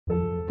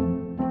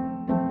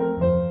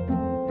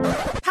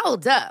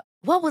Hold up.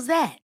 What was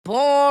that?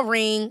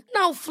 Boring.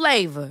 No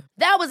flavor.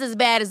 That was as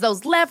bad as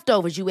those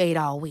leftovers you ate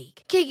all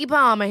week. Keke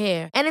Palmer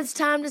here, and it's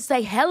time to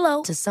say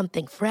hello to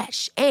something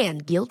fresh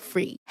and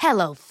guilt-free.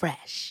 Hello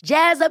Fresh.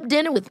 Jazz up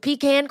dinner with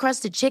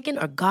pecan-crusted chicken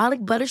or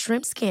garlic butter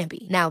shrimp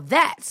scampi. Now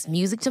that's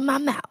music to my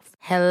mouth.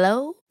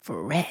 Hello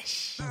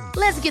Fresh.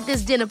 Let's get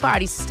this dinner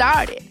party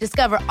started.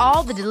 Discover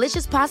all the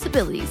delicious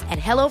possibilities at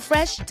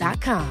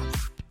hellofresh.com.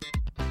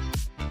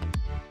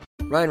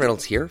 Ryan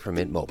Reynolds here from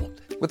Mint Mobile.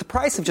 With the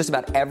price of just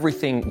about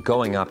everything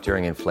going up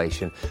during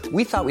inflation,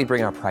 we thought we'd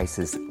bring our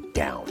prices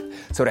down.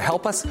 So to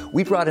help us,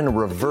 we brought in a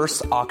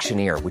reverse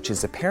auctioneer, which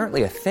is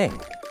apparently a thing.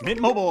 Mint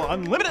Mobile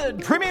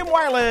Unlimited Premium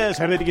Wireless.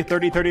 How to get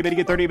 30, 30, bit to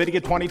get 30, bit to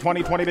get 20,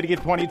 20, 20, bit to get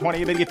 20,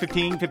 20, bit to get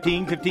 15,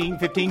 15, 15,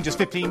 15, just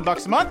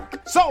 $15 a month?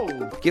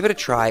 Sold! Give it a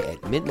try at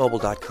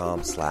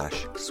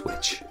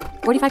mintmobile.com/switch.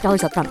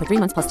 $45 up front for 3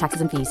 months plus taxes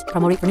and fees.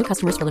 Promo rate for new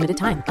customers for limited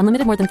time.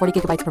 Unlimited more than 40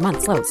 gigabytes per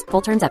month. Slows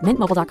full terms at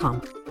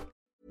mintmobile.com.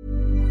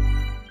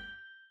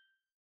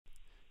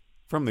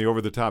 From the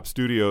over-the-top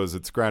studios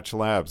at Scratch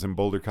Labs in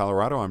Boulder,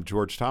 Colorado, I'm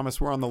George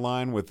Thomas. We're on the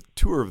line with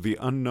Tour of the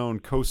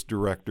Unknown Coast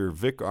director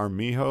Vic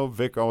Armijo.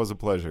 Vic, always a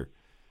pleasure.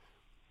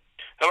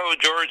 Hello,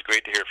 George.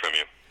 Great to hear from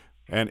you.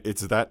 And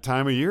it's that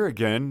time of year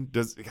again.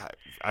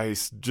 I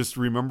just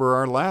remember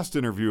our last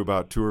interview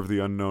about Tour of the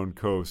Unknown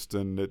Coast,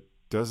 and it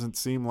doesn't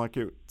seem like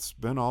it's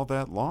been all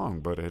that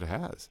long, but it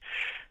has.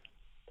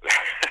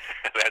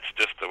 That's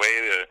just the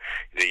way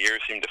the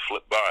years seem to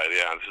flip by.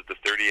 Yeah, this is the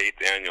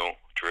 38th annual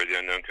Tour of the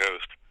Unknown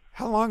Coast.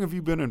 How long have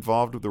you been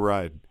involved with the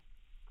ride?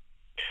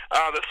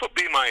 This will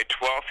be my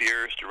 12th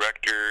year as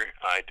director.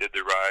 I did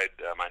the ride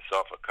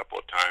myself a couple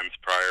of times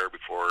prior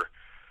before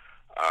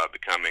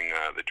becoming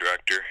the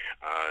director.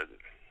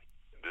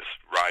 This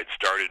ride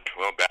started,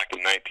 back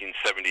in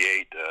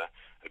 1978.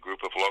 A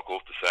group of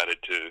locals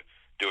decided to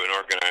do an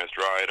organized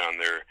ride on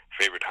their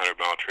favorite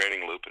 100-mile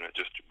training loop, and it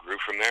just grew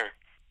from there.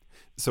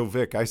 So,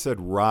 Vic, I said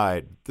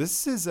ride.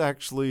 This is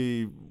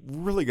actually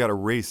really got a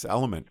race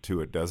element to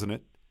it, doesn't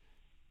it?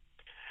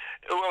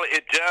 Well,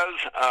 it does,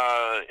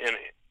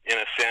 in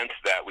a sense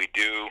that we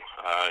do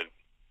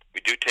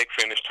take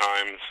finish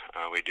times.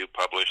 We do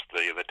publish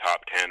the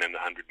top 10 in the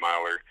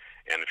 100-miler,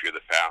 and if you're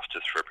the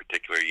fastest for a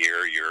particular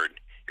year, your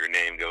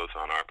name goes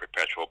on our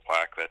perpetual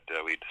plaque that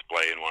we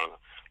display in one of the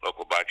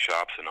local bike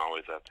shops and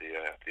always at the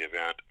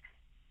event.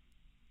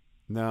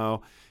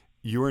 Now,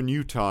 you're in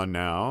Utah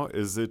now.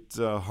 Is it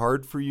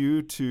hard for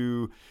you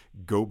to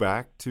go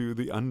back to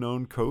the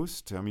unknown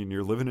coast? I mean,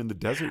 you're living in the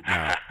desert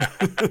now.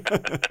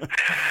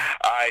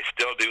 I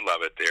still do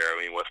love it there. I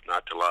mean, what's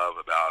not to love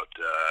about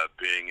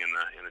being in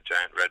the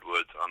giant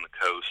redwoods on the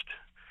coast?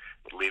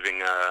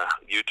 Leaving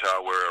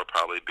Utah, where it'll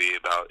probably be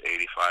about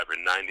 85 or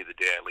 90 the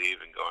day I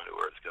leave, and going to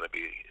where it's going to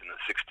be in the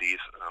 60s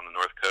on the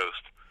north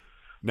coast.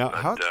 Now,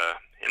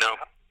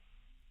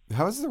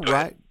 how's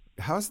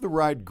the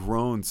ride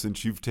grown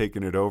since you've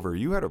taken it over?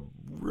 You had a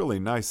really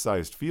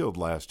nice-sized field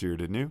last year,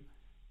 didn't you?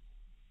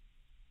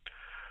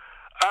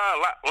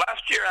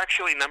 Last year,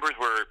 actually, numbers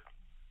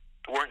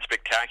weren't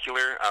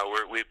spectacular.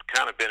 We've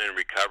kind of been in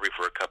recovery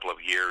for a couple of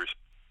years.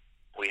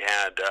 We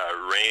had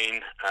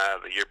rain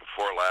the year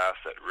before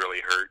last that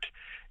really hurt,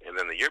 and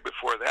then the year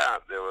before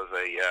that there was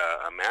a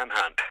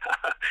manhunt.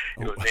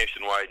 It was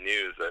nationwide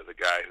news. The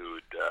guy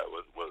who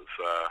was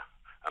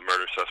a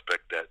murder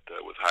suspect that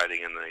was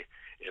hiding in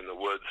the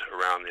woods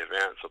around the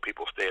event, so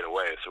people stayed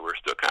away. So we're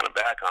still kind of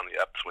back on the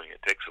upswing.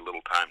 It takes a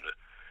little time to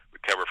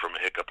recover from a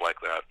hiccup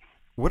like that.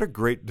 What a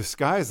great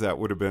disguise that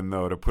would have been,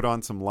 though, to put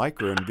on some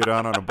Lycra and get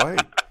out on a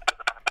bike.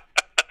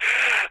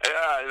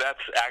 Yeah,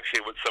 that's actually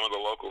what some of the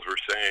locals were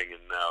saying.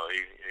 And no,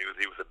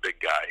 he was a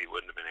big guy. He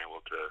wouldn't have been able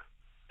to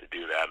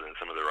do that. And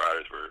some of the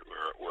riders were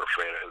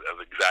afraid of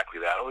exactly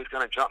that. Oh, he's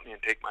going to jump me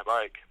and take my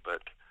bike.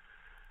 But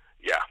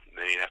yeah,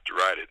 then you have to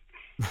ride it.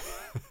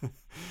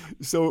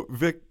 So,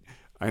 Vic,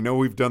 I know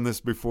we've done this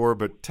before,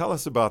 but tell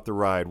us about the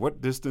ride. What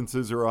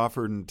distances are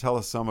offered, and tell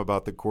us some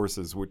about the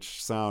courses,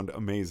 which sound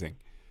amazing.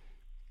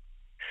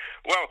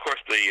 Well, of course,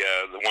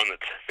 the one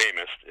that's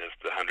famous is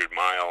the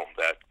 100-mile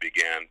that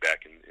began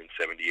back in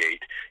 78.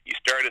 You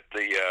start at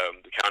the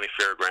county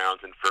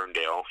fairgrounds in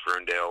Ferndale.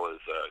 Ferndale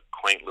is a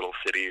quaint little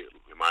city. It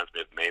reminds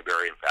me of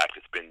Mayberry. In fact,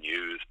 it's been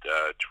used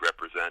to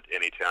represent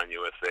Anytown,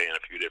 USA in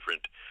a few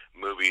different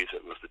movies.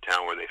 It was the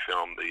town where they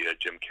filmed the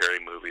Jim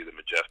Carrey movie, The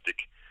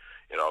Majestic.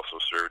 It also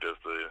served as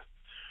the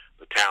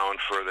town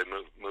for the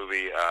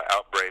movie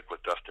Outbreak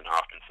with Dustin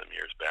Hoffman some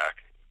years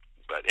back.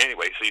 But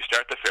anyway, so you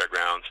start the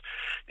fairgrounds,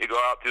 you go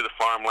out through the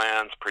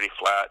farmlands, pretty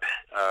flat,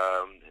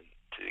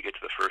 until you get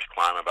to the first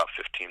climb about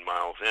 15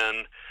 miles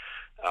in.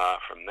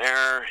 From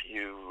there,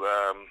 you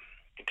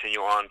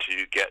continue on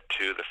to get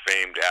to the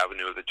famed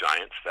Avenue of the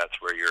Giants.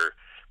 That's where you're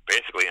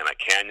basically in a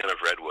canyon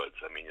of redwoods.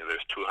 I mean,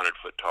 there's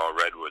 200-foot tall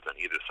redwoods on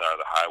either side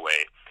of the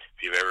highway.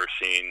 If you've ever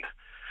seen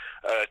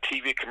a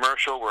TV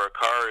commercial where a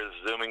car is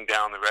zooming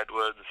down the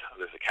redwoods,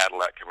 there's a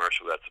Cadillac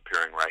commercial that's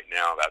appearing right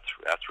now.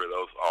 That's where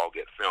those all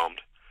get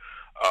filmed.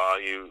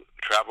 You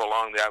travel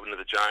along the Avenue of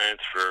the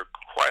Giants for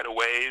quite a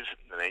ways,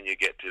 and then you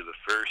get to the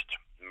first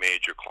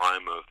major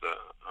climb of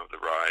the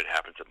ride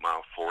happens at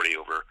mile 40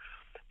 over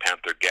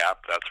Panther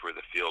Gap. That's where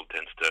the field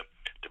tends to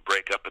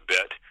break up a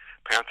bit.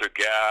 Panther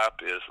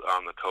Gap is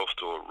on the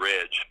coastal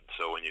ridge,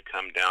 so when you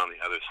come down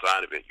the other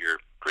side of it, you're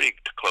pretty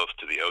close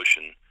to the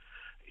ocean.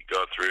 You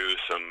go through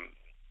some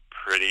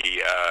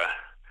pretty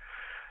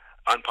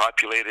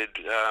unpopulated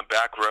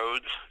back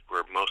roads,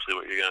 where mostly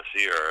what you're going to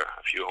see are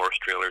a few horse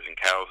trailers and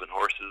cows and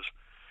horses,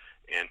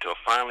 until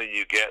finally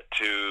you get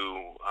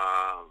to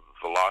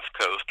the Lost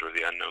Coast, or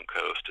the Unknown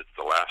Coast. It's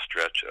the last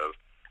stretch of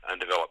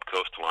undeveloped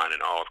coastline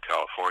in all of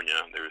California.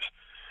 There's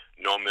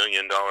no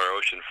million-dollar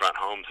oceanfront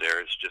homes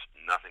there. It's just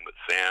nothing but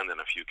sand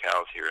and a few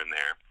cows here and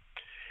there.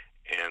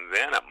 And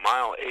then at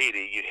mile 80,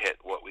 you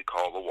hit what we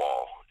call the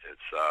wall.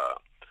 It's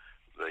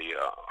the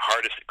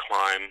hardest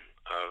climb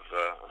of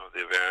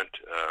the event.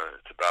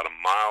 It's about a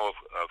mile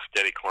of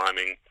steady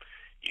climbing.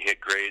 You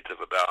hit grades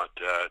of about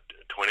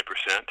 20%.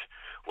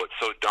 What's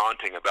so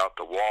daunting about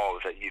the wall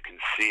is that you can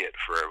see it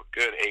for a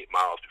good 8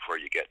 miles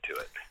before you get to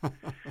it.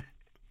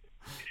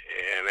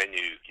 And then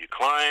you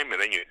climb,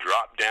 and then you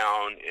drop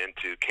down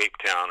into Cape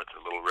Town. It's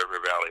a little river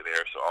valley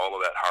there, so all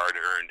of that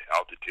hard-earned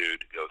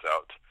altitude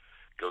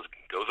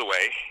goes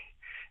away,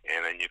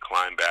 and then you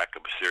climb back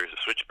a series of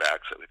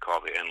switchbacks that we call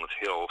the Endless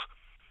Hills.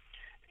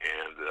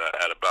 And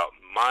at about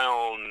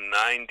mile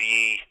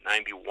 90,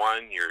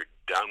 91, you're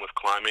done with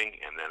climbing,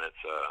 and then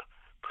it's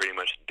pretty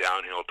much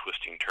downhill,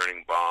 twisting,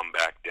 turning bomb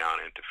back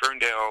down into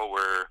Ferndale,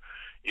 where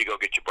you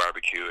go get your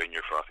barbecue and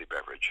your frothy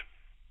beverage.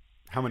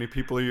 How many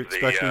people are you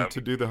expecting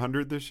to do the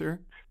 100 this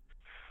year?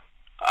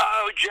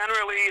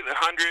 Generally, the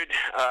 100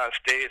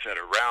 stays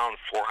at around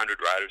 400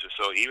 riders or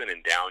so. Even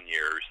in down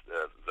years,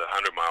 the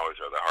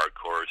 100-milers are the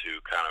hardcores who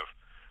kind of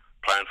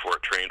plan for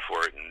it, train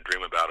for it, and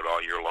dream about it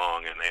all year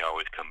long, and they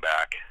always come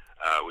back.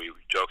 We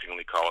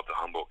jokingly call it the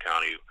Humboldt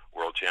County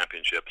World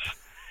Championships.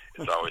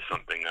 It's always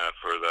something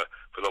for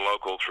the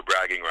locals, for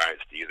bragging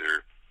rights, to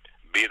either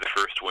be the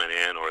first win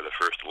in or the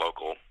first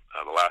local.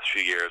 The last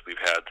few years,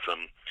 we've had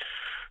some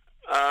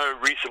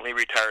recently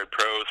retired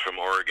pros from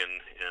Oregon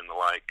and the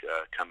like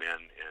come in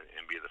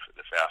and be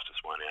the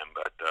fastest one in,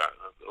 but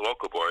the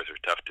local boys are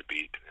tough to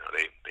beat. You know,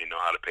 they know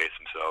how to pace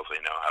themselves.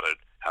 They know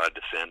how to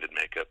descend and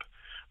make up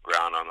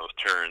ground on those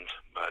turns.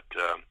 But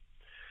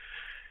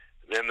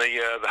then the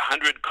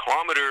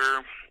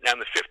 100-kilometer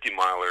and the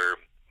 50-miler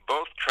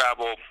both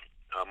travel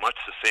much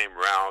the same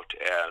route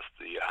as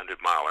the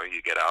 100-miler.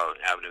 You get out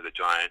on Avenue of the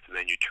Giants, and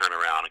then you turn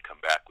around and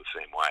come back the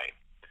same way.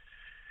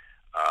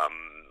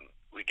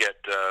 We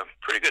get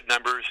pretty good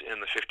numbers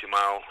in the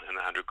 50-mile and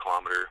the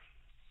 100-kilometer,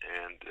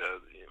 and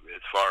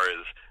as far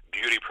as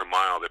beauty per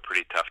mile, they're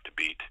pretty tough to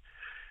beat.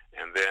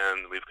 And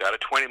then we've got a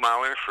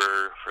 20-miler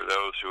for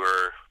those who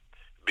are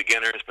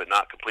beginners but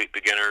not complete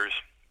beginners.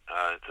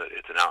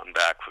 It's an out and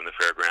back from the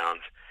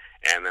fairgrounds.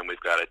 And then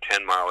we've got a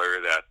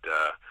 10-miler that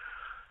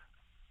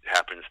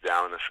happens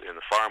down in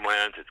the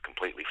farmlands. It's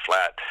completely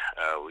flat.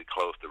 We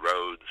close the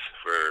roads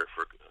for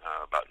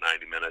about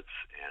 90 minutes,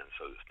 and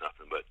so there's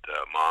nothing but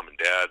mom and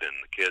dad and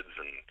the kids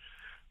and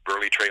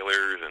burly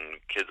trailers and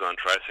kids on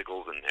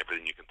tricycles and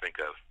everything you can think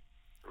of.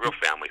 A real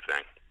family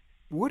thing.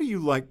 What do you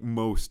like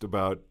most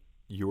about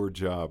your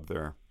job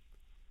there?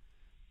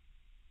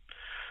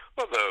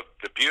 Well,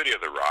 the beauty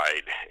of the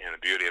ride and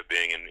the beauty of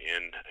being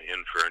in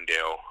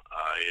Ferndale,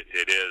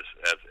 it is,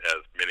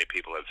 as many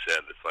people have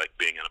said, it's like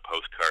being in a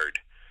postcard.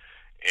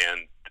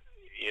 And,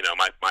 you know,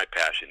 my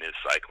passion is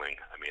cycling.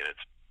 I mean,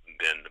 it's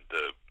been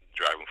the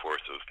driving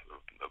force of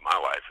my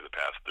life for the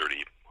past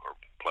 30 or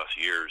plus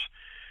years.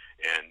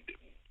 And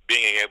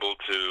being able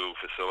to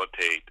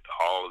facilitate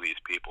all of these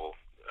people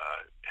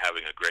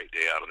having a great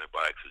day out on their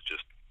bikes is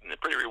just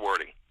pretty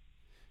rewarding.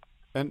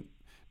 And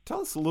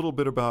tell us a little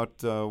bit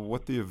about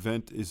what the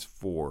event is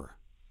for,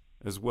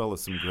 as well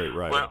as some great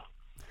riding.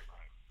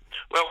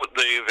 Well,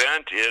 the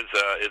event is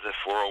a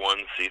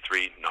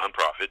 401c3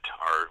 nonprofit.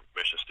 Our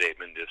mission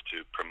statement is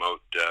to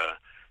promote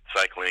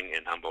cycling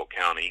in Humboldt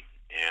County,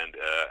 and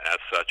as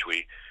such,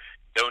 we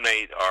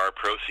donate our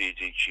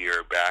proceeds each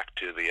year back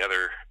to the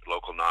other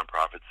local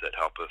nonprofits that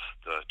help us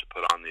to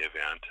put on the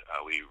event.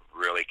 We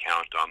really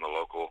count on the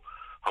local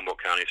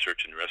Humboldt County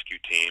Search and Rescue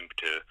team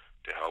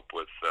to help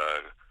with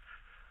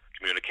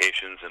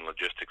communications and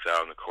logistics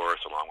out on the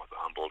course, along with the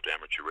Humboldt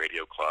Amateur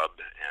Radio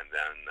Club. And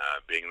then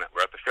being that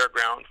we're at the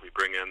fairgrounds, we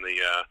bring in the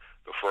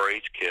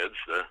 4-H kids.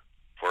 The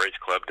 4-H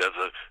Club does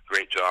a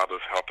great job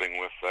of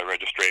helping with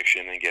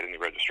registration and getting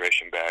the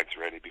registration bags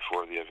ready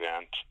before the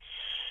event.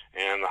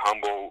 And the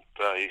Humboldt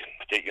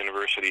State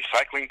University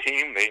cycling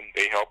team,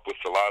 they help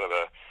with a lot of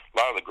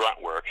the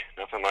grunt work.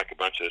 Nothing like a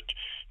bunch of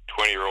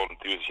 20-year-old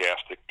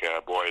enthusiastic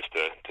boys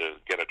to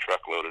get a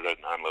truck loaded and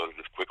unloaded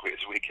as quickly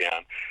as we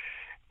can.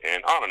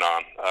 And on and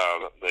on.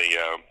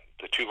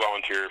 The 2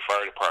 volunteer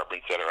fire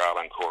departments that are out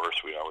on course,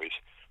 we always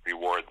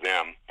reward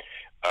them.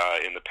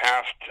 In the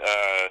past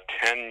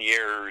 10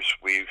 years,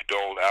 we've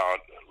doled out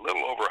a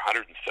little over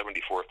 $174,000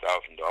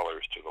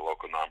 to the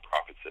local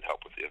nonprofits that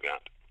help with the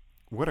event.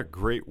 What a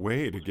great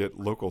way to get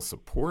local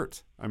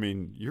support. I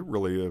mean, you're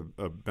really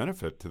a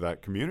benefit to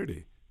that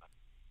community.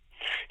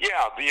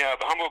 Yeah, the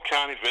Humboldt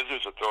County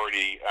Visitors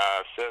Authority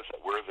says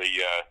that we're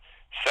the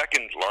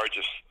second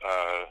largest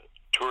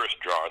tourist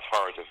draw as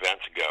far as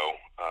events go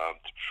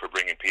for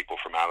bringing people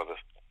from out of the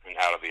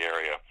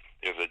area.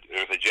 There's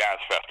a jazz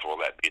festival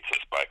that beats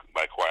us by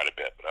quite a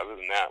bit, but other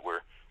than that,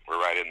 we're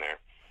right in there.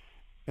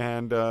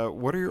 And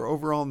what are your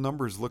overall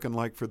numbers looking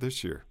like for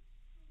this year?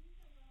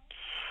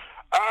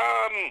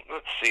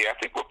 Let's see. I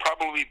think we'll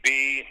probably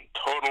be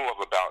total of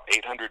about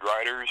 800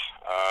 riders.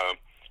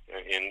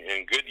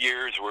 In good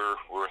years, we're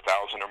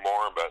 1,000 or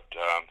more, but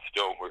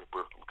still we're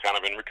kind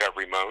of in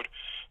recovery mode.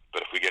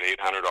 But if we get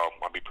 800,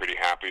 I'll be pretty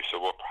happy. So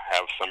we'll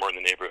have somewhere in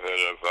the neighborhood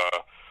of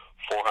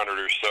 400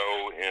 or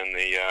so in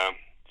the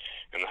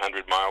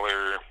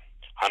 100-miler,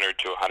 100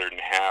 to 100 and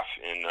a half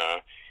in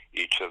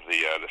each of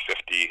the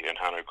 50 and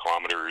 100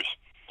 kilometers.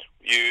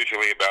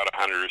 Usually about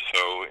 100 or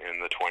so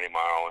in the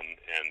 20-mile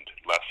and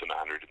less than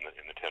 100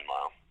 in the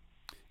 10-mile.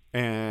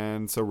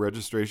 And so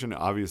registration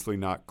obviously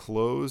not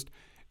closed.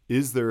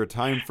 Is there a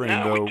time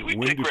frame, though? We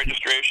take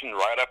registration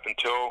right up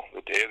until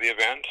the day of the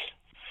event.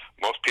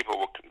 Most people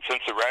will,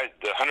 since the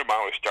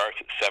 100-miler starts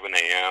at 7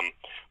 a.m.,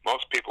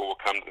 most people will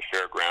come to the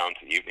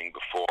fairgrounds the evening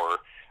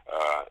before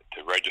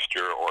to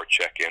register or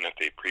check in. If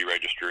they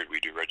pre-registered, we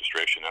do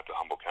registration at the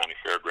Humboldt County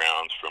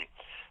Fairgrounds from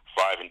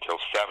 5 until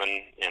 7,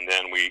 and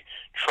then we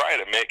try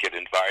to make it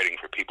inviting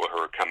for people who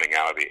are coming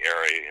out of the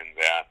area in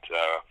that,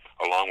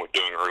 along with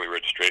doing early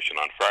registration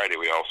on Friday,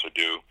 we also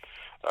do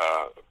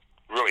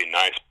really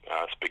nice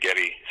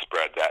spaghetti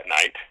spread that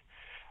night.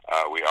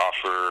 We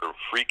offer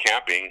free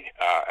camping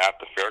at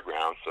the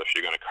fairgrounds, so if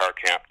you're going to car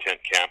camp, tent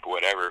camp,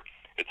 whatever,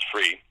 it's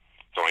free.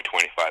 It's only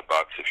 $25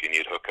 if you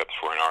need hookups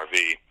for an RV.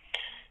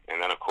 And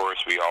then, of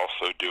course, we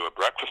also do a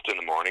breakfast in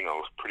the morning, a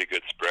pretty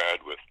good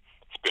spread with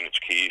spinach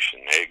quiche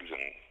and eggs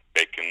and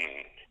bacon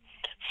and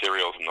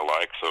cereals and the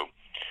like. So,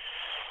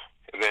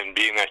 and then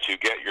being that you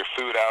get your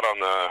food out on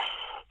the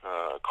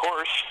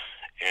course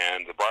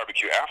and the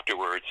barbecue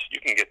afterwards, you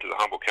can get to the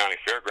Humboldt County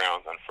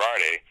Fairgrounds on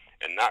Friday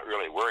and not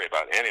really worry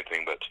about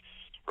anything but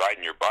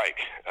riding your bike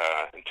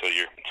until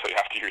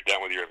after you're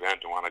done with your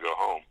event and want to go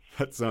home.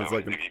 That sounds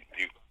like an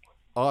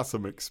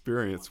awesome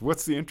experience.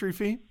 What's the entry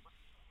fee?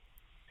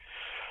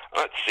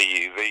 Let's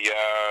see. The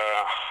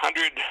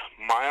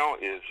 100-mile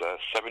is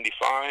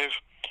 $75.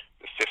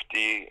 The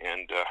 50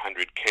 and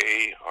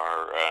 100K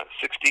are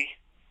 $60.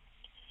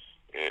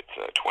 It's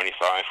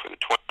 $25 for the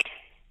 20.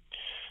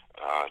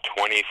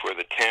 20 for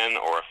the 10,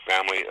 or a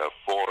family of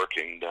 4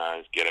 can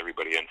get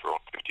everybody in for $50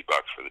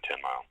 for the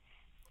 10-mile.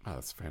 Oh,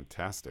 that's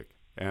fantastic.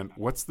 And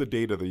what's the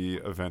date of the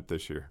event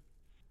this year?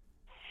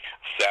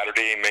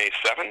 Saturday, May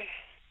 7.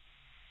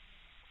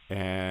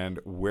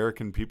 And where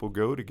can people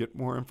go to get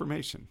more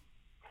information?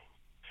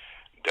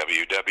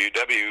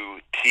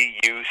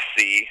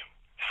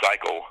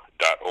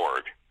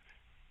 www.tuccycle.org.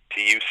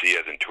 TUC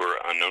as in Tour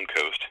Unknown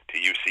Coast,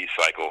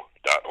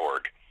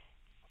 tuccycle.org.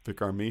 Vic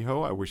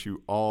Armijo, I wish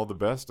you all the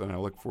best, and I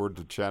look forward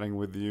to chatting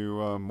with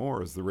you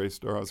more as the race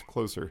draws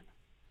closer.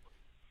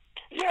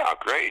 Yeah,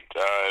 great.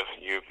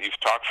 You've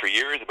talked for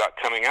years about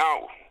coming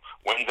out.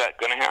 When's that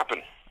going to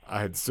happen?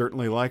 I'd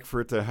certainly like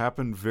for it to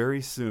happen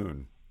very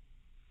soon.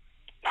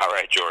 All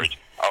right, George.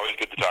 Always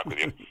good to talk with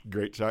you.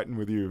 Great chatting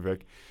with you,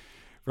 Vic.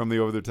 From the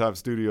Over the Top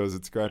studios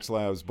at Scratch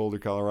Labs, Boulder,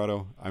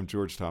 Colorado, I'm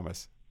George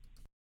Thomas.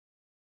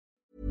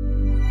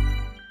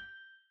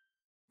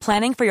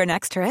 Planning for your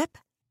next trip?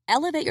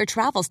 Elevate your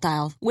travel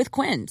style with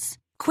Quince.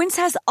 Quince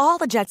has all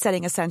the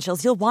jet-setting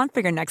essentials you'll want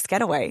for your next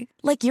getaway,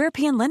 like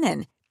European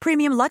linen,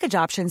 premium luggage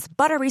options,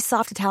 buttery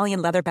soft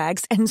Italian leather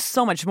bags, and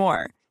so much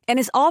more. And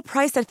is all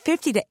priced at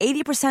 50 to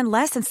 80%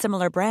 less than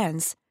similar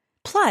brands.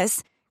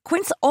 Plus,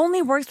 Quince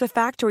only works with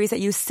factories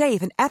that use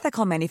safe and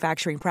ethical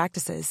manufacturing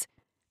practices.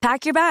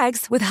 Pack your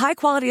bags with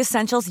high-quality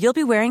essentials you'll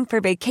be wearing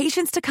for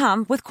vacations to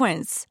come with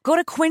Quince. Go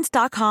to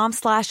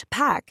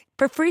quince.com/pack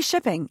for free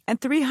shipping and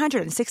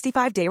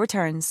 365-day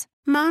returns.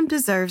 Mom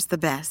deserves the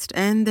best,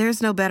 and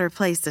there's no better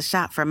place to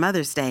shop for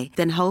Mother's Day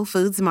than Whole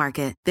Foods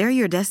Market. They're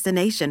your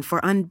destination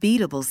for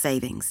unbeatable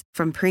savings,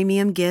 from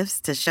premium gifts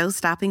to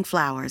show-stopping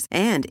flowers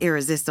and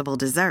irresistible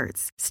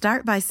desserts.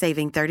 Start by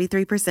saving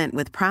 33%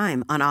 with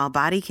Prime on all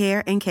body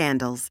care and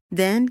candles.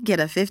 Then get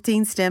a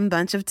 15-stem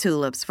bunch of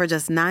tulips for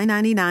just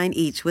 $9.99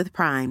 each with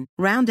Prime.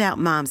 Round out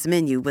Mom's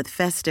menu with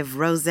festive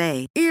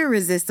rosé,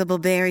 irresistible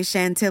berry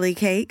chantilly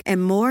cake,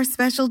 and more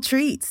special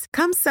treats.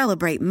 Come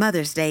celebrate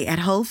Mother's Day at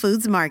Whole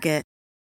Foods Market.